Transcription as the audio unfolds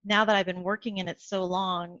now that I've been working in it so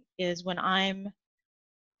long, is when I'm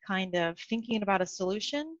kind of thinking about a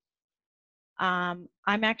solution, I'm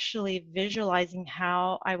actually visualizing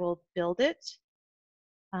how I will build it.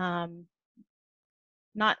 Um,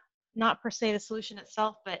 not not per se the solution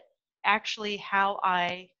itself, but actually how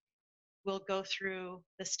I will go through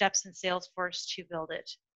the steps in Salesforce to build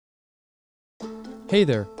it. Hey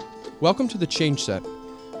there. Welcome to The Change Set,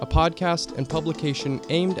 a podcast and publication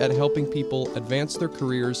aimed at helping people advance their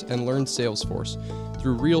careers and learn Salesforce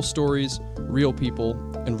through real stories, real people,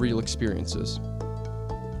 and real experiences.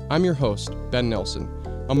 I'm your host, Ben Nelson,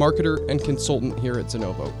 a marketer and consultant here at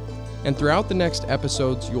Zenovo. And throughout the next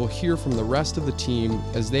episodes, you'll hear from the rest of the team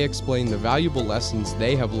as they explain the valuable lessons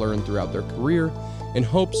they have learned throughout their career in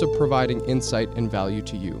hopes of providing insight and value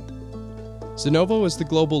to you. Zenovo is the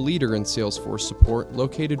global leader in Salesforce support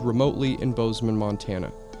located remotely in Bozeman,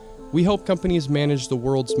 Montana. We help companies manage the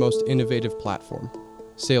world's most innovative platform,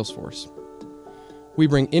 Salesforce. We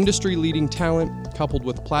bring industry-leading talent coupled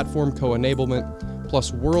with platform co-enablement,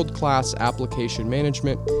 plus world-class application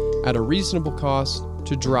management at a reasonable cost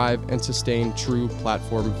to drive and sustain true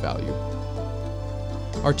platform value.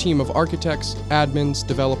 Our team of architects, admins,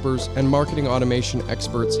 developers, and marketing automation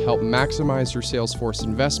experts help maximize your Salesforce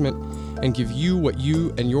investment and give you what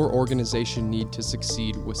you and your organization need to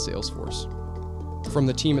succeed with Salesforce. From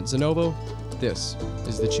the team at Zenovo, this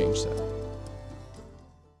is The Change Set.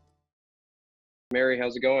 Mary,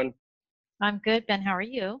 how's it going? I'm good, Ben. How are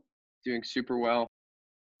you? Doing super well.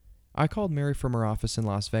 I called Mary from her office in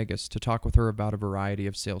Las Vegas to talk with her about a variety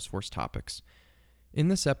of Salesforce topics. In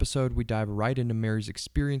this episode, we dive right into Mary's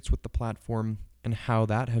experience with the platform and how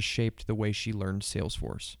that has shaped the way she learned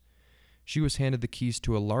Salesforce. She was handed the keys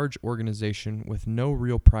to a large organization with no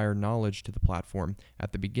real prior knowledge to the platform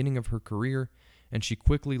at the beginning of her career, and she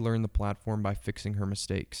quickly learned the platform by fixing her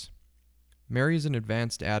mistakes. Mary is an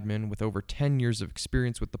advanced admin with over 10 years of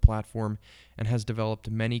experience with the platform and has developed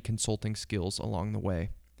many consulting skills along the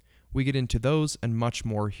way. We get into those and much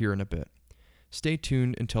more here in a bit. Stay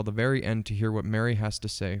tuned until the very end to hear what Mary has to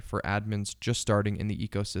say for admins just starting in the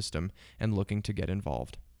ecosystem and looking to get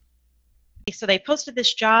involved. So they posted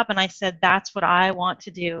this job, and I said, that's what I want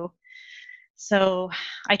to do. So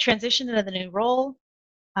I transitioned into the new role.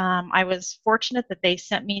 I was fortunate that they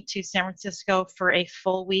sent me to San Francisco for a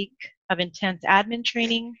full week of intense admin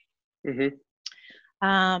training,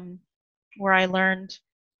 where I learned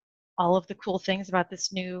all of the cool things about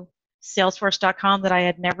this new Salesforce.com that I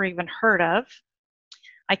had never even heard of.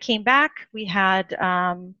 I came back. We had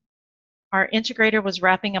our integrator was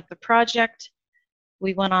wrapping up the project.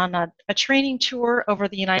 We went on a training tour over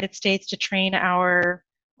the United States to train our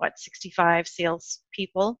 65 sales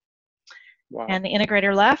people. Wow. And the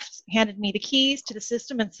integrator left, handed me the keys to the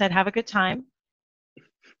system, and said, "Have a good time."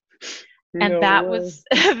 And that was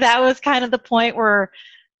kind of the point where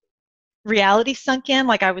reality sunk in.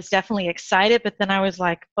 Like, I was definitely excited, but then I was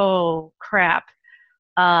like, "Oh crap!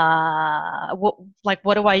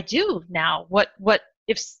 What do I do now? What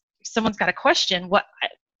if someone's got a question? What?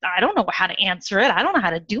 I don't know how to answer it. I don't know how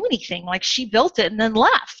to do anything. Like, she built it and then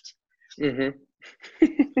left."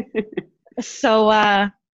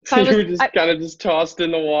 So you were just kind of just tossed in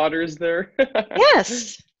the waters there.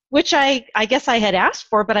 Yes, which I guess I had asked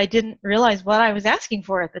for, but I didn't realize what I was asking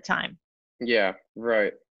for at the time. Yeah,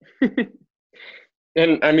 right.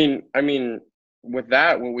 And I mean, with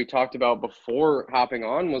that, what we talked about before hopping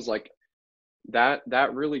on was like that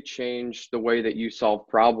really changed the way that you solve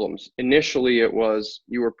problems. Initially, it was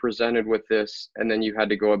you were presented with this, and then you had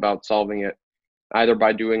to go about solving it either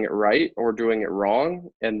by doing it right or doing it wrong,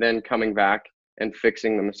 and then coming back and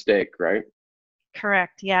fixing the mistake, right?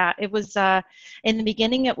 Correct. Yeah, it was in the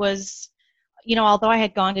beginning. It was, although I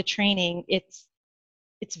had gone to training, it's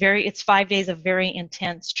 5 days of very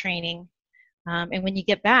intense training, and when you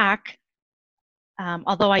get back,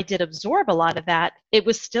 although I did absorb a lot of that, it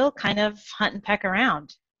was still kind of hunt and peck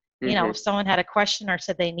around. If someone had a question or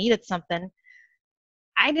said they needed something,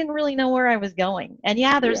 I didn't really know where I was going. And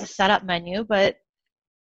yeah, there's a setup menu, but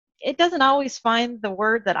it doesn't always find the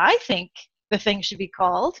word that I think the thing should be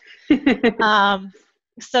called.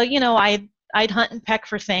 So, I'd hunt and peck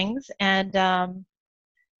for things, and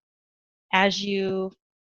as the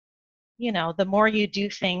more you do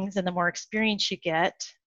things and the more experience you get,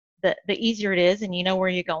 the easier it is, and you know where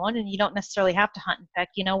you're going, and you don't necessarily have to hunt and peck.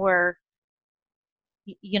 You know where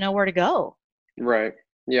to go. Right.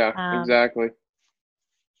 Yeah, exactly.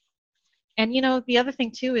 And the other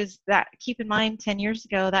thing too is that, keep in mind, 10 years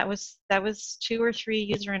ago, that was 2 or 3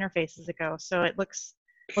 user interfaces ago. So it looks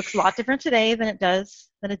a lot different today than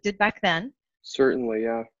it did back then. Certainly,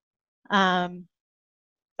 yeah.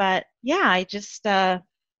 But yeah, I just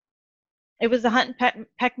it was the hunt and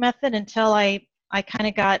peck method until I kind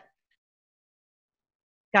of got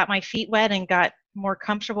my feet wet and got more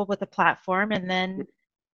comfortable with the platform, and then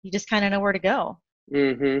you just kind of know where to go.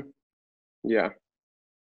 Mm-hmm. Yeah.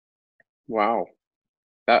 Wow.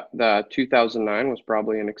 That 2009 was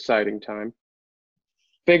probably an exciting time.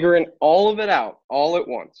 Figuring all of it out all at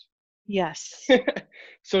once. Yes.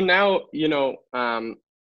 So now,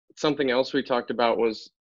 something else we talked about was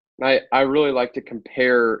I really like to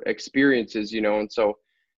compare experiences, and so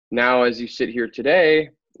now as you sit here today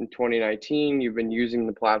in 2019, you've been using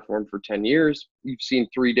the platform for 10 years. You've seen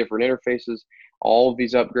 3 different interfaces, all of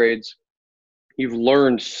these upgrades. You've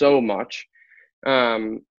learned so much.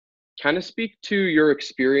 Kind of speak to your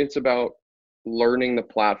experience about learning the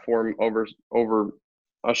platform over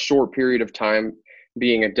a short period of time,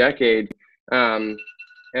 being a decade, and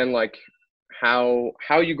like how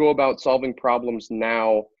you go about solving problems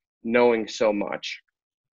now, knowing so much.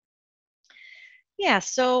 Yeah,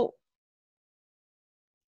 so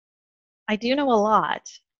I do know a lot.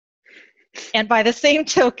 And by the same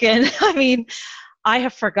token, I mean, I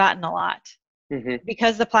have forgotten a lot. Mm-hmm.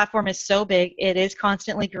 Because the platform is so big, it is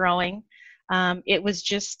constantly growing. It was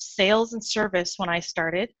just sales and service when I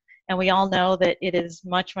started, and we all know that it is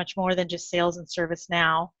much, much more than just sales and service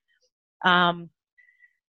now.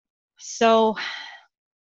 So,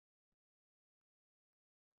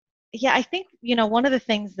 yeah, I think, one of the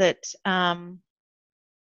things that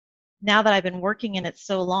now that I've been working in it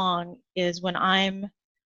so long is when I'm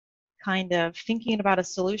kind of thinking about a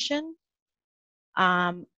solution,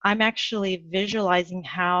 I'm actually visualizing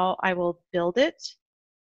how I will build it.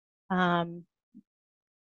 Um,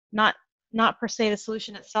 not not per se the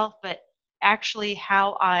solution itself, but actually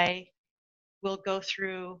how I will go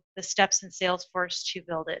through the steps in Salesforce to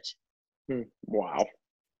build it. Wow.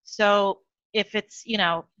 So if it's,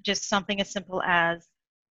 just something as simple as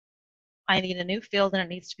I need a new field and it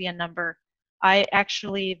needs to be a number, I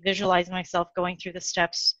actually visualize myself going through the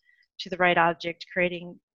steps to the right object,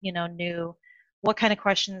 creating, new, what kind of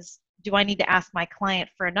questions do I need to ask my client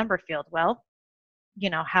for a number field? Well,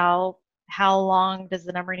 how long does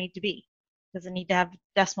the number need to be? Does it need to have a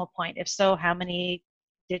decimal point? If so, how many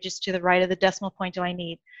digits to the right of the decimal point do I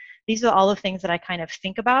need? These are all the things that I kind of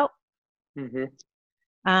think about. Mm-hmm.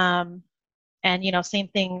 And same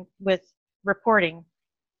thing with reporting.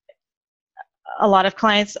 A lot of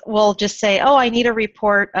clients will just say, oh, I need a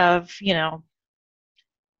report of,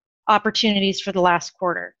 opportunities for the last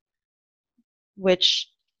quarter, which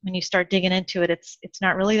when you start digging into it, it's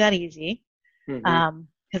not really that easy. Mm-hmm.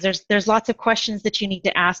 Because there's lots of questions that you need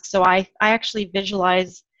to ask. So I actually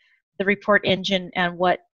visualize the report engine and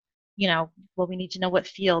what, well, we need to know what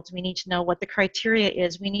fields, we need to know what the criteria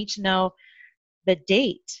is, we need to know the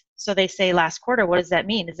date. So they say last quarter, what does that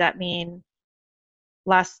mean? Does that mean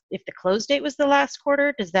if the close date was the last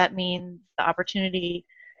quarter? Does that mean the opportunity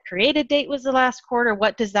created date was the last quarter?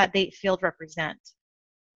 What does that date field represent?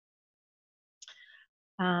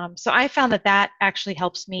 So I found that actually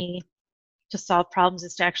helps me to solve problems,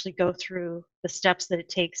 is to actually go through the steps that it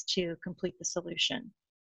takes to complete the solution.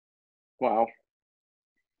 Wow.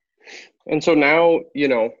 And so now,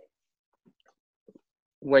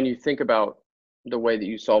 when you think about the way that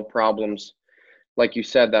you solve problems, like you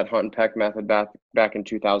said, that hunt and peck method back in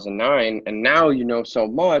 2009, and now you know so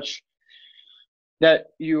much that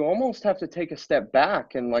you almost have to take a step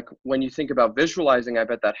back. And like when you think about visualizing, I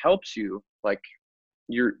bet that helps you. Like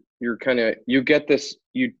you're kind of, you get this,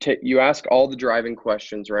 you ask all the driving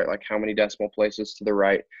questions, right? Like how many decimal places to the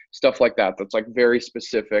right, stuff like that. That's like very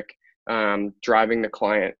specific, driving the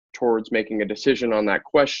client towards making a decision on that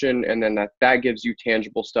question. And then that gives you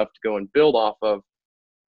tangible stuff to go and build off of.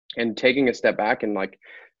 And taking a step back and like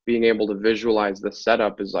being able to visualize the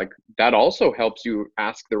setup is like, that also helps you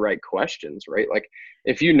ask the right questions, right? Like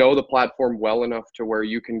if you know the platform well enough to where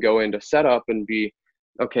you can go into setup and be,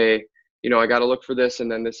 okay, I got to look for this,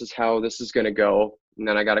 and then this is how this is going to go, and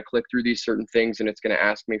then I got to click through these certain things, and it's going to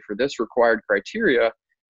ask me for this required criteria.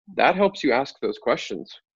 That helps you ask those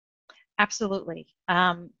questions. Absolutely.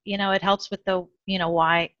 It helps with the,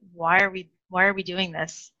 why are we doing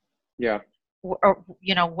this? Yeah. Or,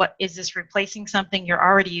 what is this, replacing something you're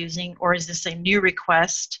already using, or is this a new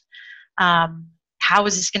request? How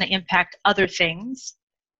is this going to impact other things?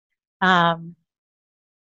 And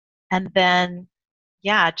then,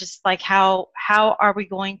 yeah, just like how are we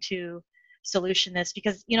going to solution this?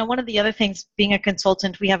 Because, one of the other things, being a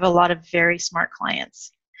consultant, we have a lot of very smart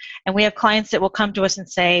clients. And we have clients that will come to us and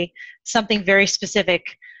say something very specific.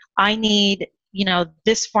 I need,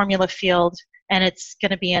 this formula field, and it's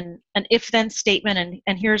going to be an if-then statement,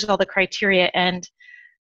 and here's all the criteria. And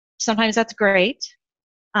sometimes that's great.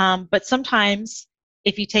 But sometimes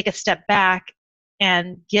if you take a step back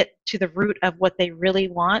and get to the root of what they really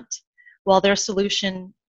want, while their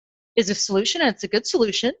solution is a solution and it's a good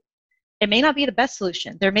solution, it may not be the best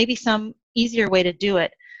solution. There may be some easier way to do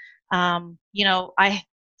it. I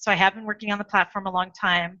have been working on the platform a long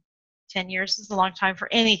time. 10 years is a long time for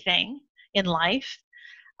anything in life.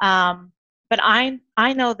 But I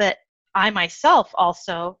know that I myself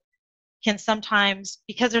also can sometimes,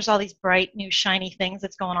 because there's all these bright, new, shiny things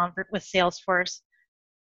that's going on with Salesforce,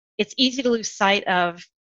 it's easy to lose sight of,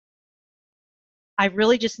 I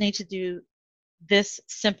really just need to do this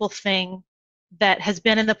simple thing that has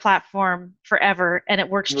been in the platform forever and it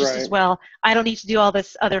works just as well. I don't need to do all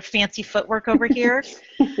this other fancy footwork over here,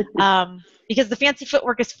 because the fancy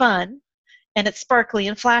footwork is fun and it's sparkly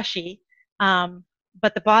and flashy.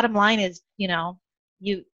 But the bottom line is,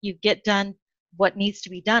 you get done what needs to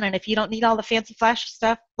be done. And if you don't need all the fancy flashy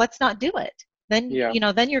stuff, let's not do it. Then,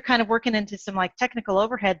 then you're kind of working into some like technical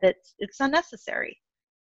overhead that's it's unnecessary.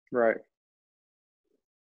 Right.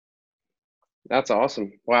 That's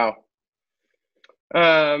awesome. Wow.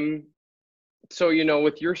 So,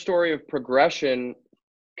 with your story of progression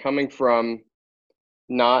coming from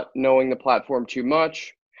not knowing the platform too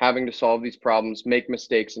much, having to solve these problems, make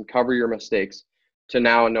mistakes and cover your mistakes, to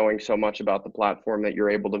now knowing so much about the platform that you're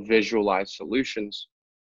able to visualize solutions,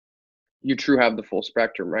 you truly have the full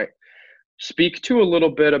spectrum, right? Speak to a little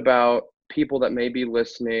bit about people that may be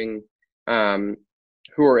listening,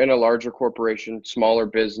 who are in a larger corporation, smaller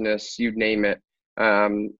business, you name it,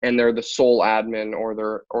 and they're the sole admin, or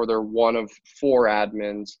they're one of 4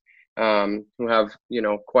 admins, who have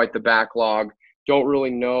quite the backlog, don't really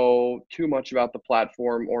know too much about the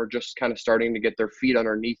platform, or just kind of starting to get their feet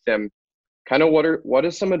underneath them. Kind of what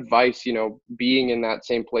is some advice, being in that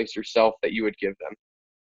same place yourself, that you would give them?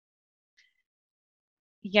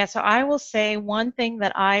 Yeah, so I will say one thing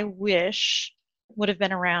that I wish would have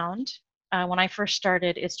been around when I first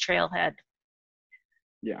started is Trailhead.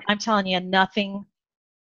 Yeah. I'm telling you, nothing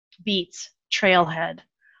beats Trailhead.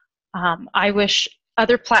 I wish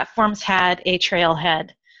other platforms had a Trailhead.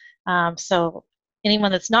 So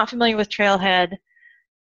anyone that's not familiar with Trailhead,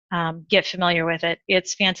 get familiar with it.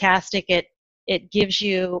 It's fantastic. It gives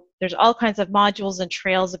you, there's all kinds of modules and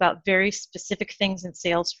trails about very specific things in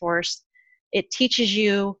Salesforce. It teaches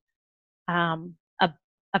you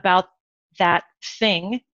about that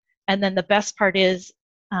thing, and then the best part is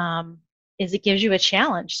it gives you a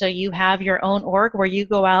challenge. So you have your own org where you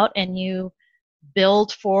go out and you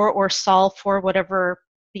build for or solve for whatever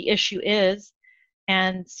the issue is,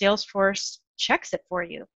 and Salesforce checks it for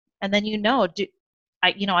you, and then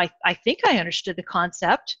I think I understood the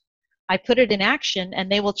concept. I put it in action,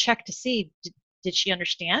 and they will check to see did she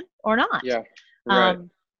understand or not. Yeah. Right.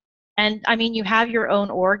 And I mean, you have your own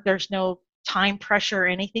org. There's no time pressure or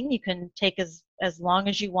anything. You can take as long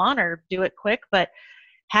as you want or do it quick. But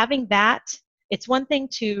having that, it's one thing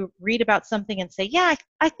to read about something and say, yeah,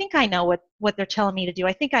 I think I know what they're telling me to do.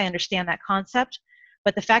 I think I understand that concept.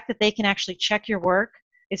 But the fact that they can actually check your work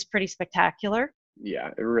is pretty spectacular. Yeah,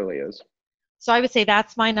 it really is. So I would say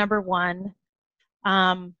that's my number one.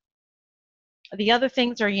 The other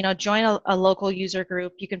things are, join a local user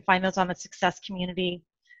group. You can find those on the Success community,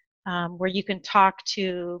 where you can talk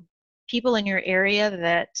to people in your area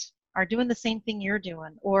that are doing the same thing you're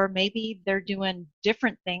doing, or maybe they're doing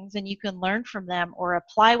different things and you can learn from them or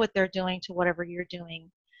apply what they're doing to whatever you're doing.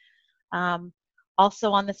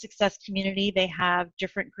 Also on the Success community, they have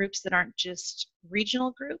different groups that aren't just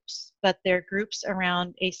regional groups, but they're groups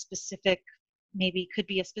around a specific, maybe could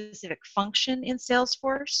be a specific function in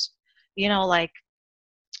Salesforce, like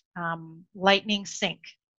Lightning Sync.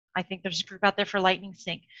 I think there's a group out there for Lightning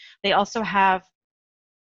Sync. They also have,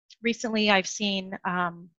 recently I've seen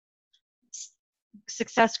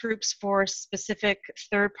success groups for specific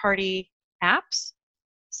third-party apps.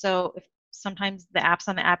 So if sometimes the apps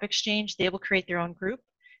on the App Exchange, they will create their own group.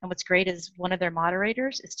 And what's great is one of their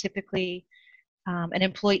moderators is typically an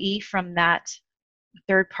employee from that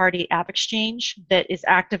third-party App Exchange that is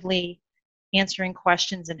actively answering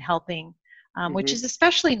questions and helping, which is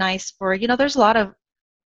especially nice for, there's a lot of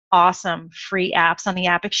awesome free apps on the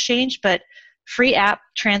App Exchange, but free app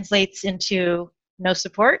translates into no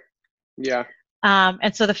support. Yeah.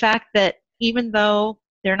 And so the fact that even though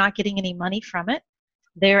they're not getting any money from it,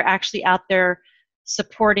 they're actually out there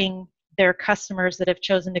supporting their customers that have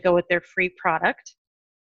chosen to go with their free product,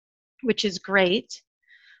 which is great.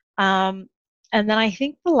 And then I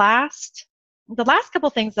think the last couple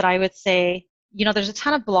things that I would say, there's a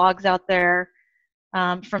ton of blogs out there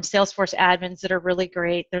from Salesforce admins that are really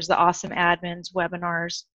great. There's the awesome admins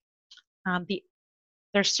webinars.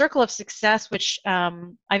 there's Circle of Success, which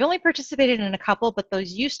I've only participated in a couple, but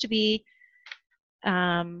those used to be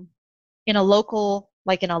in a local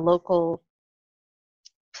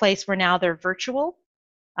place where now they're virtual.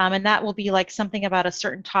 And that will be like something about a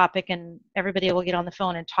certain topic, and everybody will get on the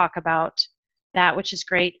phone and talk about that, which is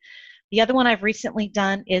great. The other one I've recently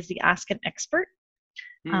done is the Ask an Expert.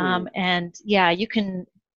 And yeah, you can,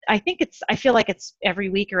 I feel like it's every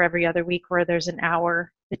week or every other week where there's an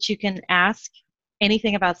hour that you can ask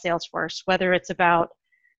anything about Salesforce, whether it's about,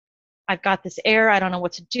 I've got this error, I don't know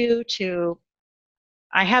what to do, to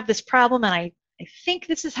I have this problem and I think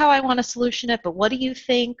this is how I want to solution it, but what do you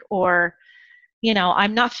think? Or,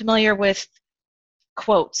 I'm not familiar with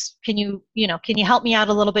quotes. Can you help me out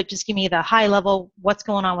a little bit? Just give me the high level, what's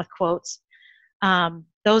going on with quotes.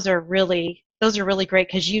 Those are really great,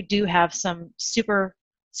 because you do have some super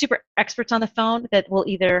experts on the phone that will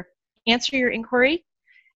either answer your inquiry,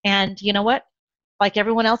 and you know what, like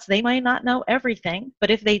everyone else, they might not know everything, but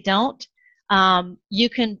if they don't, you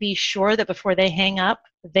can be sure that before they hang up,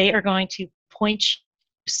 they are going to point you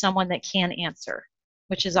to someone that can answer,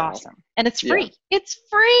 which is awesome. And it's free. Yeah. It's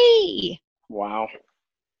free. Wow.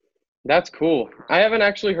 That's cool. I haven't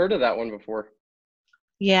actually heard of that one before.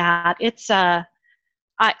 Yeah, it's like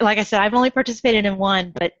I said, I've only participated in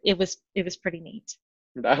one, but it was pretty neat.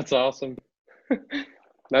 That's awesome.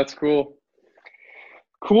 That's cool.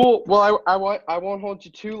 Cool. Well, I won't hold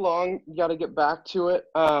you too long. You got to get back to it.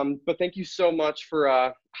 But thank you so much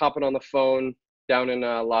for hopping on the phone down in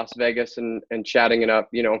Las Vegas and chatting it up.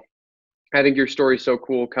 I think your story's so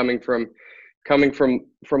cool, coming from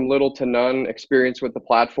little to none experience with the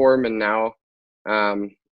platform, and now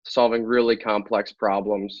solving really complex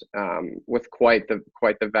problems with quite the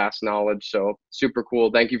vast knowledge. So super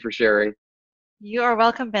cool. Thank you for sharing. You are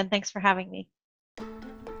welcome, Ben. Thanks for having me.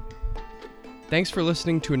 Thanks for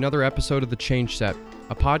listening to another episode of The Change Set,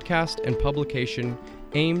 a podcast and publication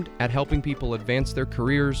aimed at helping people advance their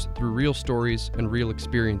careers through real stories and real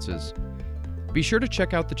experiences. Be sure to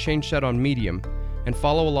check out The Change Set on Medium and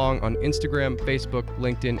follow along on Instagram, Facebook,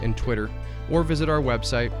 LinkedIn, and Twitter, or visit our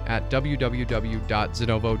website at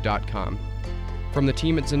www.zenovo.com. From the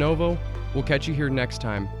team at Zenovo, we'll catch you here next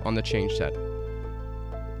time on The Change Set.